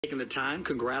Taking the time.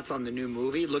 Congrats on the new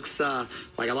movie. Looks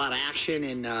like a lot of action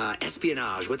and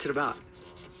espionage. What's it about?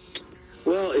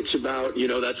 Well, it's about,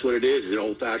 that's what it is, an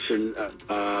old-fashioned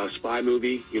spy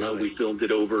movie. We filmed it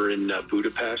over in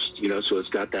Budapest, so it's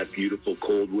got that beautiful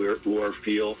Cold War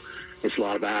feel. It's a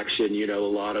lot of action, a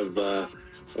lot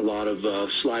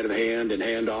of sleight of hand and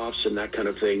handoffs and that kind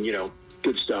of thing,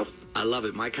 good stuff. I love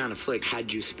it. My kind of flick.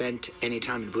 Had you spent any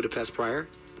time in Budapest prior?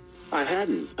 I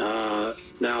hadn't.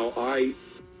 Now,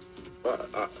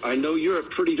 I know Europe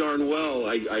pretty darn well.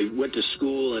 I went to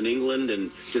school in England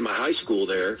and did my high school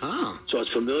there. Oh. So I was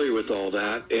familiar with all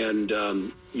that. And,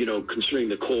 considering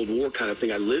the Cold War kind of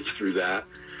thing, I lived through that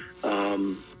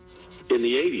in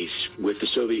the 80s with the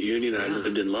Soviet Union. And I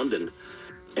lived in London.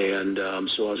 And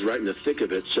so I was right in the thick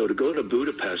of it. So to go to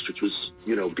Budapest, which was,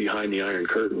 behind the Iron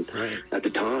Curtain at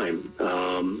the time,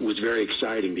 was very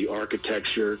exciting. The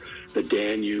architecture, the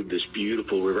Danube, this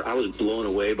beautiful river. I was blown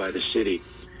away by the city.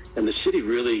 And the city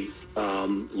really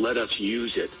let us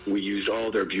use it. We used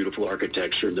all their beautiful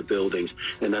architecture and the buildings,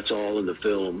 and that's all in the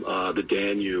film, the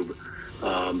Danube.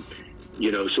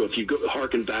 So if you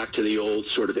harken back to the old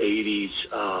sort of 80s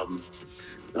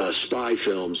spy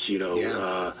films,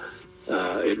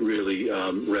 it really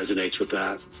resonates with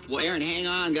that. Well, Aaron, hang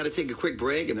on. Got to take a quick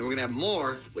break, and then we're going to have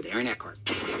more with Aaron Eckhart.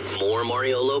 More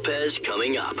Mario Lopez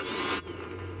coming up.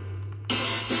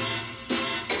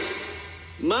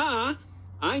 Ma,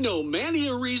 I know many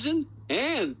a reason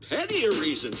and petty a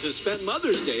reason to spend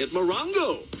Mother's Day at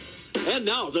Morongo. And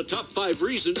now the top 5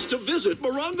 reasons to visit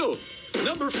Morongo.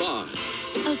 Number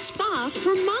 5. A spa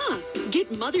for Ma.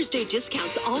 Get Mother's Day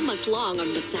discounts all month long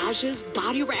on massages,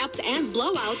 body wraps, and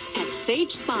blowouts at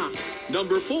Sage Spa.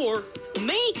 Number 4.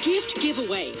 May gift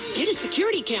giveaway. Get a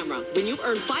security camera when you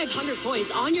earn 500 points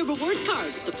on your rewards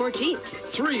card the 14th.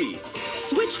 3.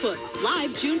 Switchfoot,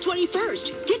 live June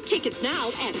 21st. Get tickets now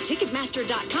at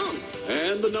Ticketmaster.com.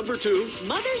 And the number 2.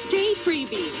 Mother's Day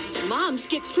freebie. Moms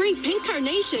get free pink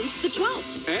carnations the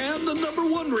 12th. And the number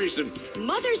 1 reason.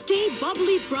 Mother's Day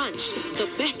bubbly brunch. The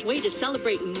best way to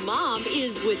celebrate Mom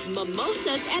is with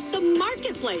mimosas at the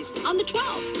marketplace on the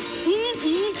 12th.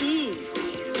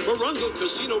 Morongo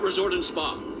Casino Resort and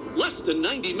Spa. Less than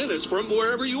 90 minutes from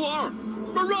wherever you are.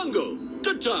 Morongo.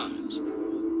 Good times.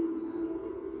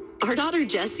 Our daughter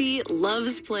Jessie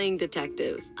loves playing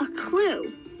detective. A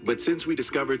clue. But since we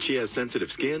discovered she has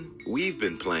sensitive skin, we've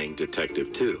been playing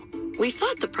detective too. We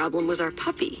thought the problem was our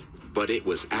puppy. But it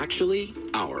was actually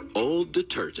our old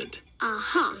detergent.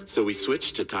 Uh-huh. So we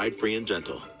switched to Tide Free and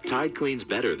Gentle. Tide cleans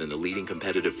better than the leading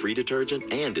competitive free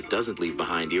detergent, and it doesn't leave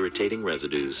behind irritating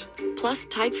residues. Plus,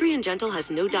 Tide Free and Gentle has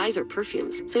no dyes or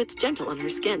perfumes, so it's gentle on her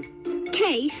skin.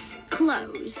 Case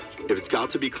closed. If it's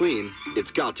got to be clean,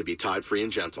 it's got to be Tide Free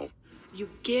and Gentle. You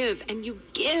give and you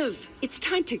give. It's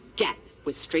time to get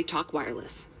with Straight Talk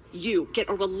Wireless. You get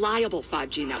a reliable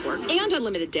 5G network and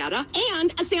unlimited data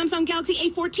and a Samsung Galaxy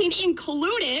A14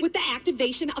 included with the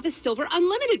activation of a Silver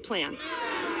Unlimited plan.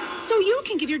 So you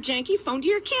can give your janky phone to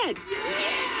your kid.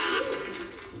 Yeah!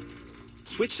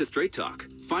 Switch to Straight Talk.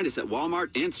 Find us at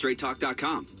Walmart and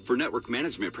StraightTalk.com. For network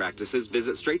management practices,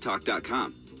 visit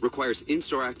StraightTalk.com. Requires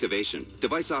in-store activation.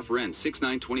 Device offer ends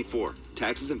 6/9/24.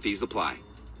 Taxes and fees apply.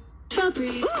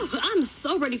 Febreze. Ooh, I'm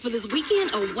so ready for this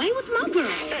weekend away with my girl.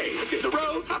 Hey, hit the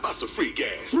road. How about some free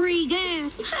gas? Free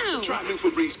gas? How? Try new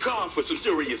Febreze car for some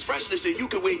serious freshness, and you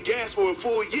can win gas for a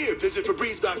full year. Visit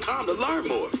Febreze.com to learn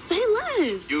more. Say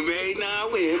less. You may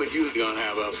not win, but you're gonna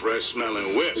have a fresh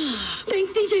smelling whip.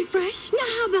 Thanks, DJ Fresh. Now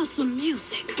how about some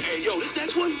music? Hey, yo, this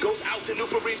next one goes out to new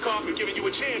Febreze car for giving you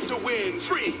a chance to win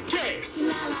free gas. La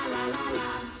la la la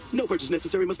la. No purchase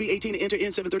necessary. Must be 18 to enter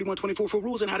in 73124 for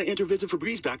rules and how to enter. Visit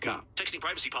Febreze.com. Texting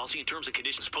privacy policy and terms and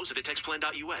conditions posted at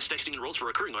textplan.us. Texting enrolls for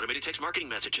recurring automated text marketing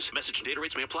messages. Message and data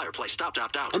rates may apply or apply. Stop to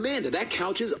opt out. Amanda, that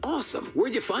couch is awesome.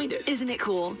 Where'd you find it? Isn't it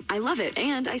cool? I love it,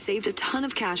 and I saved a ton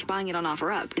of cash buying it on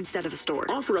OfferUp instead of a store.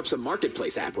 OfferUp's a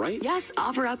marketplace app, right? Yes,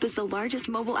 OfferUp is the largest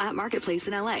mobile app marketplace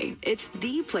in LA. It's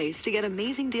the place to get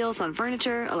amazing deals on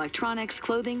furniture, electronics,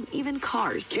 clothing, even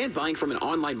cars. Can't buying from an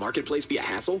online marketplace be a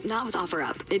hassle? Not with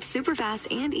OfferUp. It's super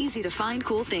fast and easy to find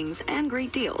cool things and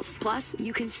great deals. Plus,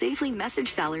 you can safely message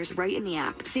sellers right in the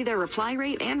app. See their reply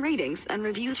rate and ratings and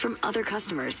reviews from other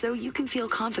customers so you can feel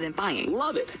confident buying.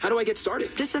 Love it. How do I get started?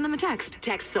 Just send them a text.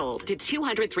 Text SOLD to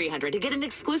 200-300 to get an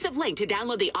exclusive link to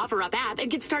download the OfferUp app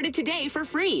and get started today for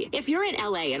free. If you're in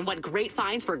LA and want great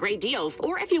finds for great deals,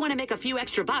 or if you want to make a few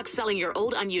extra bucks selling your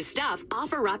old unused stuff,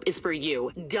 OfferUp is for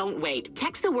you. Don't wait.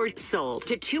 Text the word SOLD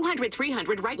to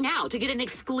 200-300 right now to get an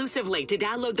exclusive link to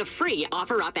download the free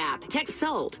OfferUp app. Text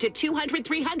SOLD to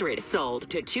 200-300. SOLD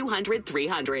to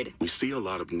 200-300. We see a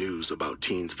lot of news about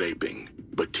teens vaping,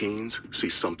 but But teens see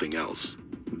something else.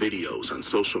 Videos on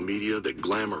social media that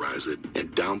glamorize it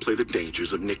and downplay the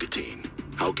dangers of nicotine.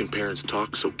 How can parents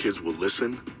talk so kids will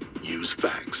listen? Use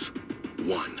facts.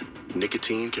 1.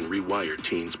 Nicotine can rewire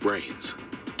teens' brains.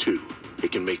 2.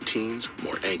 It can make teens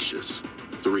more anxious.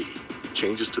 3.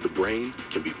 Changes to the brain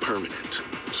can be permanent.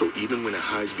 So even when it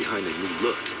hides behind a new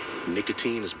look,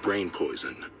 nicotine is brain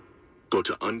poison. Go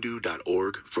to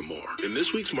undo.org for more. In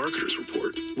this week's Marketers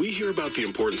Report, we hear about the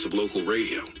importance of local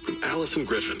radio from Allison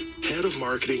Griffin, head of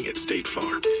marketing at State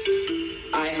Farm.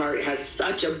 iHeart has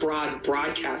such a broad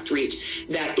broadcast reach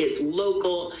that is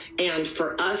local, and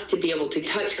for us to be able to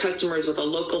touch customers with a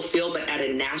local feel but at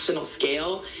a national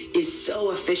scale is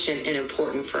so efficient and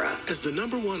important for us. As the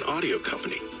 #1 audio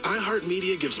company,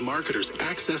 iHeartMedia gives marketers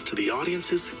access to the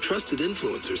audiences, trusted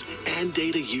influencers, and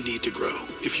data you need to grow.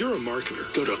 If you're a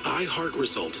marketer, go to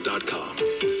iHeartResults.com.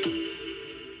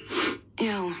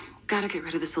 Ew, gotta get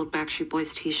rid of this old Backstreet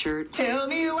Boys t-shirt. Tell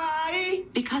me why.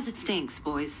 Because it stinks,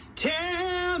 boys.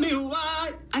 Tell me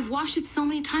why. I've washed it so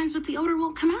many times, but the odor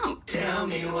won't come out. Tell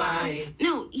me why.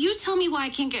 No, you tell me why I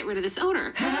can't get rid of this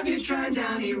odor. Have you tried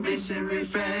Downy Rinse and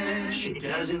Refresh? It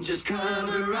doesn't just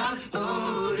cover up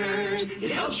odors,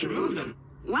 it helps remove them.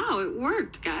 Wow, it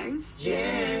worked, guys.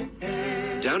 Yeah.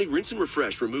 Downy Rinse and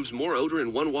Refresh removes more odor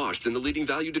in 1 wash than the leading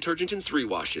value detergent in 3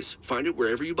 washes. Find it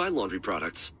wherever you buy laundry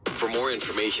products. For more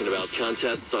information about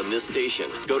contests on this station,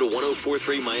 go to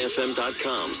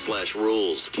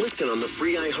 1043myfm.com/rules. Listen on the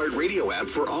free iHeartRadio app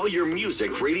for all your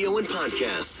music, radio, and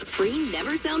podcasts. Free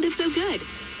never sounded so good.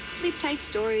 Sleep Tight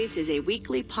Stories is a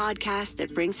weekly podcast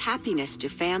that brings happiness to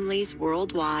families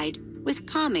worldwide with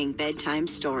calming bedtime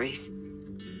stories.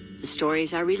 The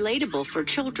stories are relatable for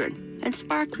children and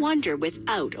spark wonder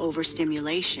without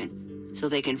overstimulation, so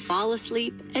they can fall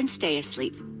asleep and stay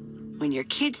asleep. When your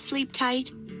kids sleep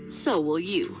tight, so will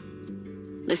you.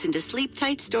 Listen to Sleep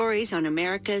Tight Stories on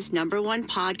America's #1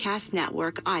 podcast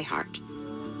network, iHeart.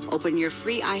 Open your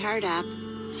free iHeart app,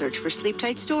 search for Sleep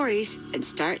Tight Stories, and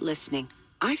start listening.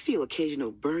 I feel occasional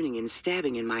burning and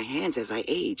stabbing in my hands as I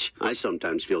age. I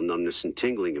sometimes feel numbness and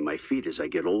tingling in my feet as I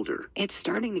get older. It's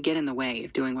starting to get in the way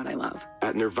of doing what I love.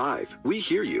 At Nervive, we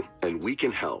hear you, and we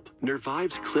can help.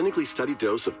 Nervive's clinically studied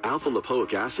dose of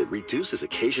alpha-lipoic acid reduces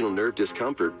occasional nerve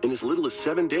discomfort in as little as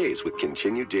 7 days with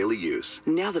continued daily use.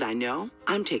 Now that I know,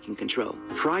 I'm taking control.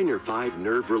 Try Nervive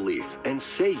Nerve Relief and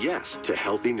say yes to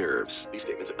healthy nerves. These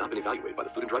statements have not been evaluated by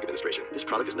the Food and Drug Administration. This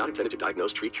product is not intended to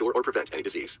diagnose, treat, cure, or prevent any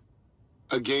disease.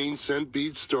 A Gain Scent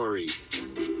Bead story.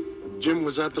 Jim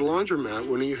was at the laundromat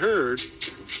when he heard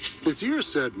his ear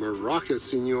said, "Maraca,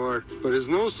 senor," but his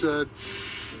nose said,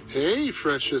 "Hey,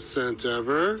 freshest scent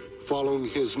ever." Following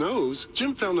his nose,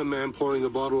 Jim found a man pouring a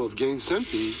bottle of Gain Scent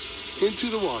Beads into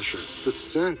the washer. The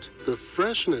scent, the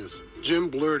freshness. Jim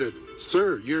blurted,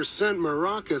 "Sir, your scent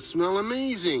Maraca smell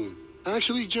amazing."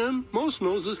 Actually, Jim, most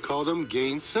noses call them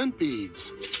Gain Scent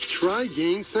Beads. Try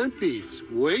Gain Scent Beads.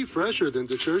 Way fresher than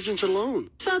detergent alone.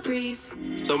 Febreze.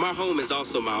 So my home is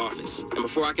also my office. And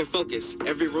before I can focus,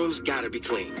 every room's gotta be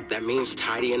clean. That means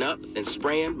tidying up and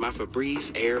spraying my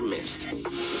Febreze Air Mist.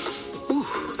 Ooh,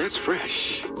 that's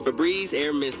fresh. Febreze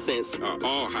Air Mist scents are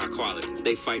all high quality.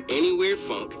 They fight any weird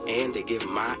funk, and they give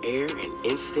my air an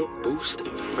instant boost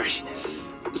of freshness.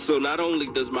 So not only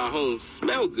does my home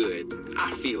smell good,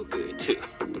 I feel good too.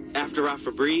 After I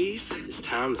Febreze, it's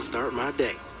time to start my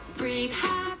day. Breathe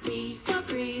happy,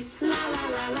 Febreze, la la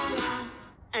la la la.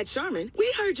 At Charmin, we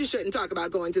heard you shouldn't talk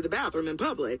about going to the bathroom in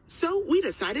public, so we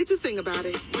decided to sing about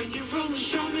it. When you roll the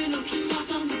Charmin Ultra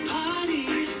Soft on the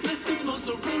party, this is more,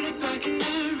 so roll it back,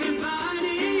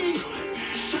 everybody.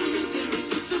 Charmin's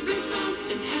irresistibly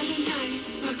soft and heavy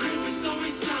nice. The grip is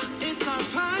always soft. It's our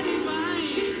party vibe.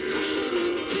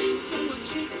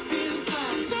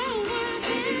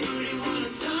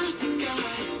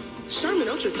 Charmin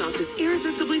Ultra Soft is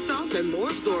irresistibly soft and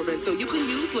more absorbent, so you can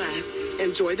use less.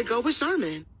 Enjoy the go with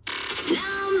Charmin.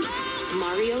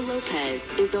 Mario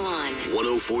Lopez is on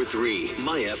 1043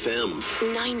 My FM.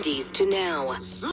 90s to now.